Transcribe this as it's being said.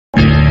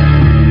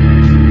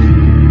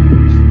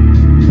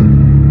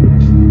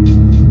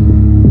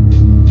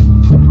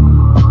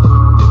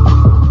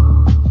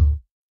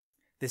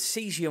The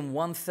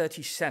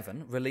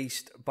cesium-137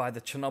 released by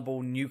the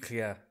Chernobyl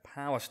nuclear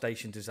power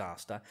station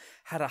disaster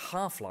had a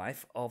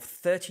half-life of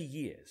 30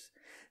 years.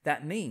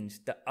 That means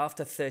that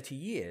after 30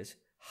 years,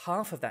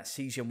 half of that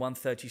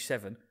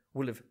cesium-137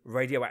 will have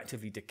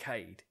radioactively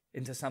decayed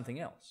into something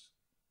else.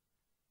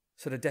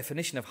 So the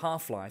definition of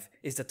half-life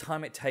is the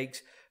time it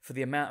takes for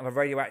the amount of a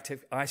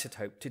radioactive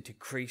isotope to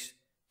decrease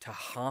to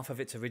half of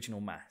its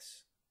original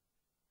mass.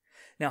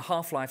 Now,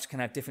 half-lives can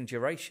have different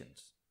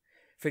durations.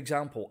 For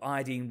example,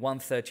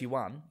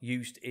 iodine-131,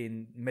 used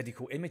in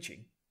medical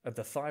imaging of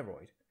the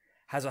thyroid,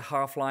 has a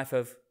half-life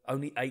of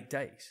only 8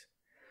 days.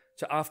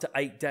 So after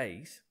 8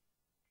 days,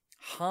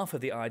 half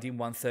of the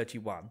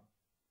iodine-131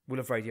 will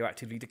have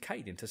radioactively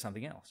decayed into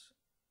something else.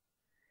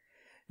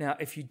 Now,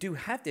 if you do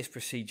have this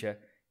procedure,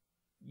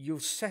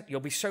 you'll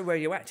be so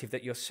radioactive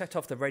that you'll set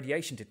off the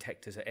radiation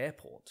detectors at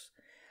airports,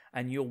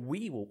 and your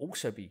wee will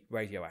also be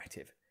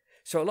radioactive.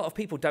 So a lot of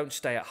people don't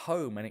stay at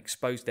home and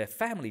expose their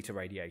family to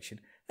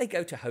radiation. They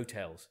go to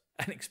hotels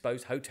and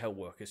expose hotel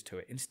workers to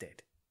it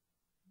instead.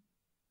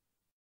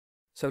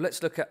 So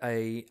let's look at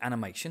an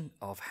animation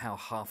of how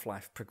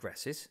half-life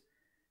progresses.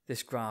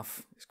 This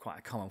graph is quite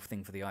a common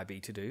thing for the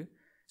IB to do.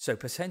 So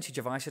percentage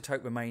of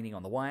isotope remaining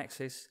on the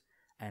y-axis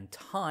and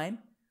time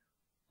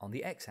on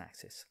the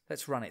x-axis.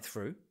 Let's run it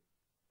through.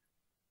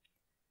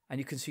 And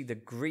you can see the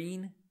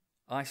green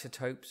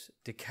isotopes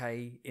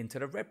decay into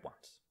the red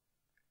ones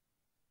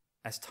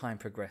as time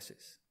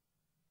progresses,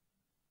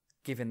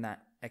 given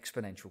that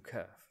exponential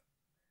curve.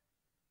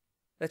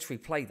 Let's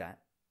replay that.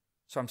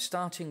 So I'm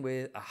starting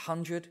with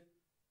 100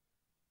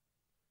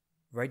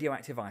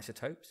 radioactive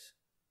isotopes,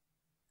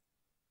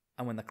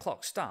 and when the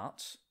clock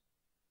starts,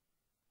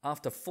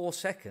 after 4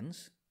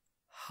 seconds,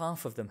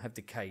 half of them have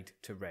decayed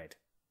to red.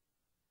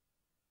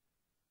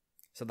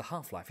 So the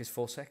half-life is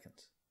 4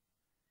 seconds.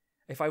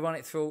 If I run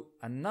it through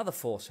another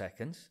 4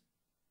 seconds,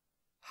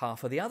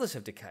 half of the others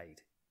have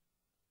decayed.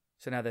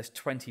 So now there's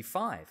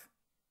 25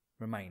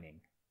 remaining.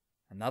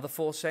 Another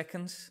 4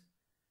 seconds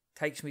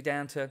takes me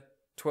down to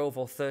 12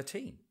 or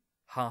 13,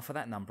 half of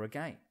that number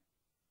again.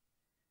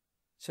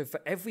 So for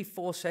every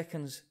 4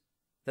 seconds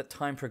that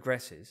time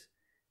progresses,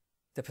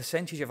 the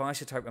percentage of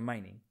isotope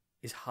remaining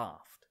is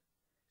halved.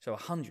 So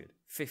 100,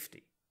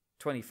 50,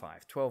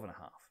 25, 12.5,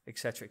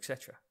 etc.,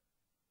 etc.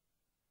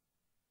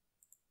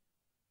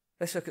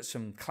 Let's look at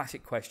some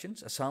classic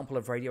questions. A sample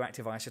of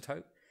radioactive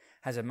isotope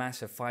has a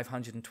mass of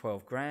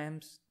 512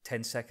 grams,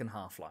 10-second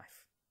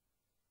half-life.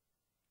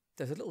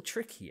 There's a little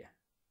trick here.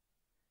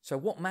 So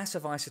what mass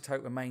of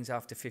isotope remains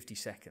after 50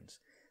 seconds?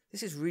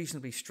 This is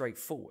reasonably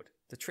straightforward.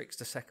 The trick's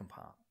the second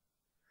part.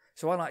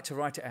 So I like to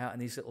write it out in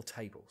these little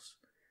tables.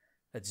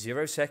 At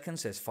 0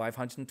 seconds, there's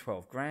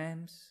 512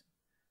 grams.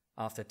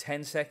 After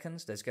 10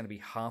 seconds, there's going to be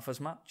half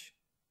as much.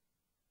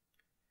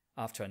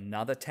 After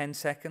another 10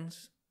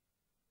 seconds,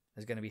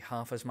 there's going to be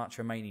half as much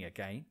remaining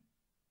again.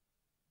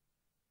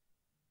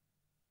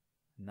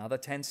 Another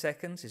 10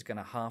 seconds is going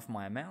to half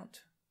my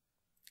amount.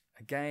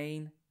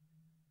 Again.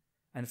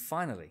 And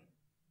finally,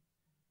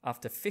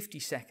 after 50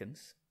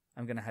 seconds,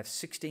 I'm going to have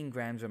 16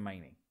 grams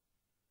remaining.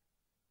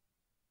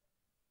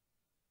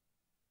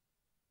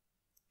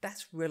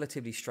 That's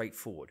relatively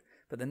straightforward,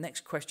 but the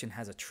next question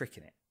has a trick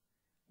in it.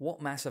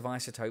 What mass of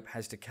isotope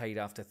has decayed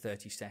after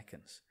 30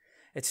 seconds?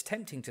 It's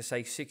tempting to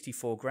say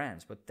 64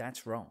 grams, but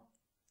that's wrong.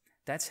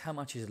 That's how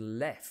much is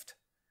left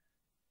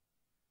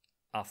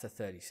after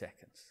 30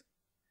 seconds.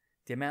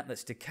 The amount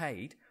that's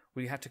decayed,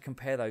 well, you have to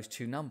compare those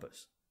two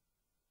numbers.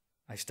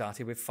 I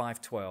started with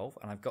 512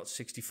 and I've got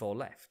 64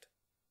 left.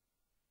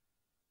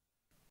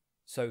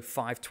 So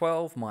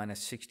 512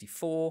 minus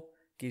 64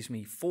 gives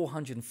me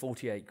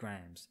 448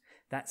 grams.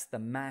 That's the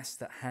mass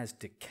that has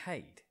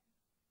decayed.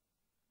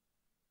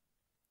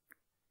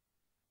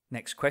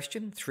 Next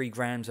question, 3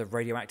 grams of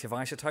radioactive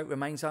isotope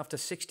remains after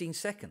 16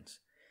 seconds.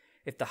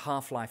 If the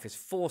half-life is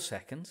 4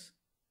 seconds,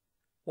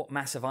 what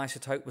mass of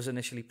isotope was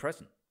initially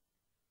present?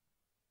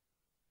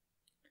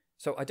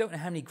 So I don't know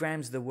how many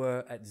grams there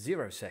were at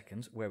 0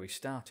 seconds where we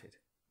started.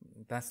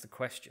 That's the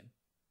question.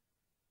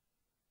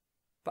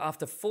 But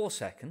after 4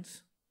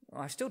 seconds,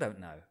 I still don't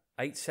know.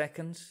 8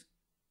 seconds,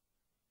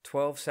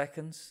 12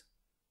 seconds,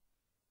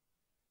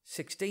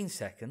 16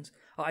 seconds.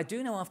 I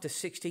do know after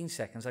 16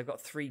 seconds I've got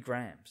 3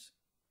 grams.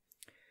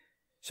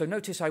 So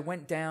notice I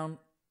went down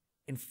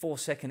in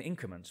 4-second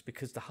increments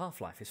because the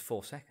half-life is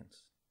 4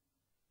 seconds.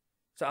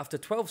 So after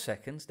 12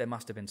 seconds there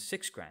must have been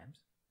 6 grams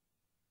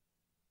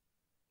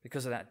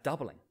because of that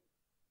doubling.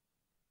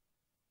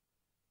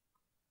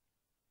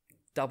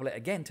 Double it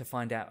again to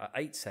find out at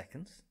 8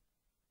 seconds.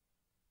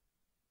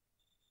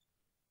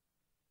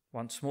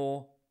 Once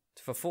more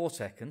for 4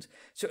 seconds.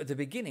 So at the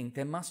beginning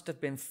there must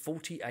have been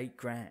 48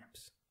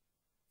 grams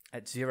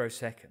at 0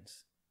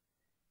 seconds.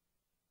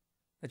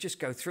 I just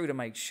go through to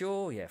make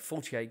sure,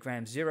 48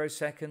 grams, 0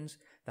 seconds.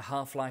 The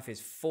half-life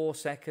is 4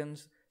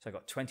 seconds, so I've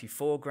got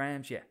 24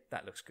 grams. Yeah,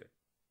 that looks good.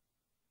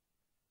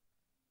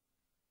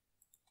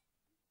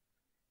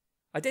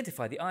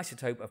 Identify the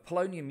isotope of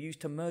polonium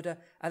used to murder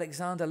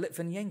Alexander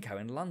Litvinenko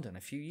in London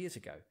a few years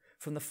ago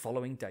from the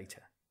following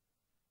data.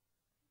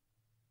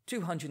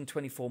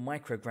 224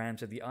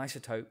 micrograms of the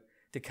isotope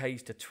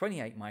decays to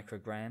 28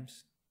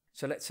 micrograms.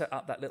 So let's set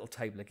up that little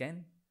table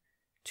again.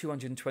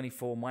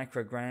 224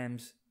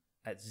 micrograms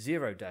at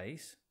 0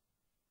 days.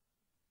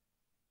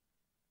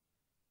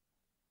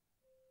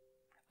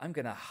 I'm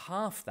going to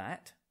half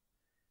that,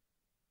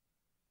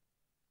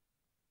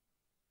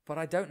 but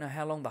I don't know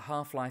how long the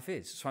half-life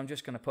is, so I'm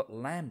just going to put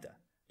lambda.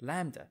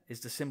 Lambda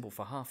is the symbol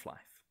for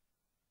half-life.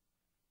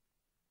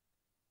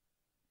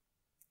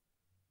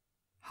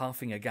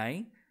 Halving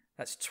again,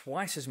 that's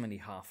twice as many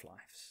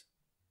half-lives.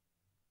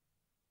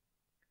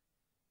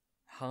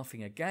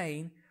 Halving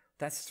again,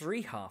 that's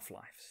 3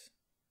 half-lives.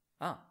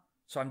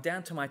 So I'm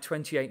down to my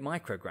 28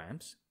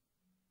 micrograms.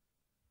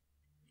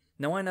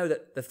 Now I know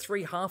that the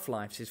 3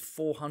 half-lives is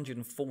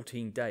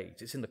 414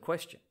 days. It's in the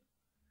question.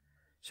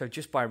 So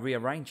just by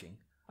rearranging,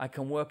 I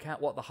can work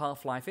out what the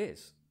half-life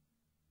is,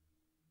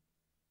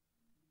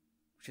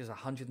 which is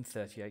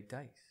 138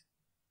 days.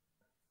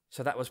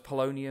 So that was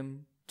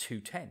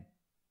polonium-210.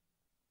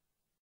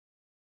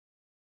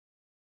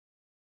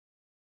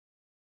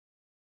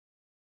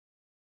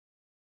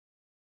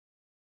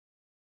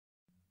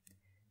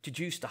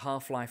 Deduce the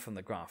half-life from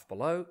the graph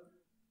below.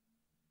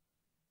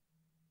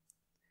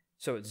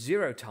 So at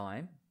 0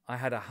 time, I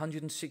had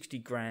 160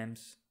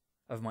 grams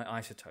of my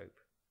isotope.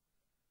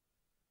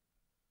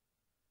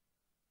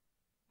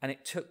 And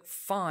it took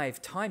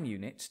 5 time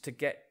units to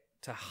get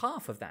to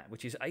half of that,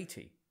 which is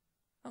 80.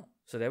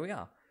 So there we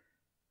are.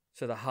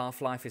 So the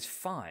half-life is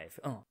 5.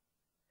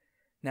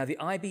 Now the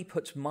IB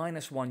puts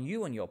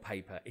 -1U on your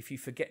paper if you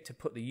forget to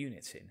put the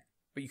units in,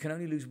 but you can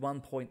only lose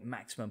 1 point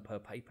maximum per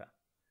paper.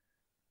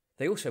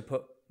 They also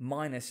put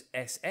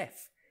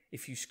 -SF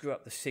if you screw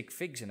up the sig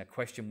figs in a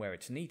question where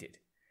it's needed.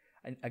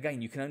 And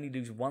again, you can only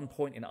lose 1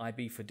 point in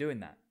IB for doing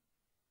that,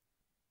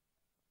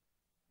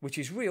 which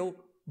is real,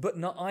 but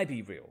not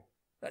IB real.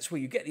 That's where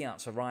you get the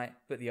answer right,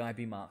 but the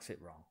IB marks it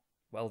wrong.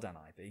 Well done,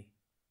 IB.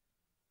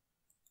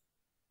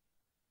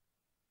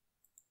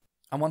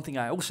 And one thing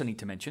I also need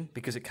to mention,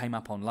 because it came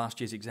up on last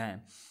year's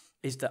exam,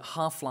 is that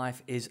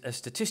half-life is a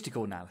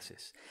statistical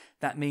analysis.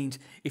 That means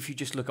if you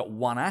just look at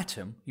one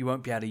atom, you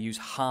won't be able to use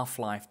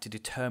half-life to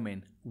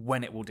determine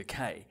when it will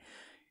decay.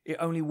 It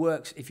only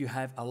works if you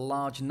have a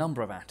large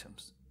number of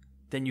atoms.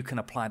 Then you can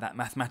apply that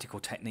mathematical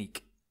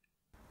technique.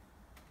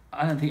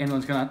 I don't think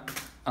anyone's going to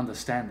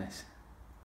understand this.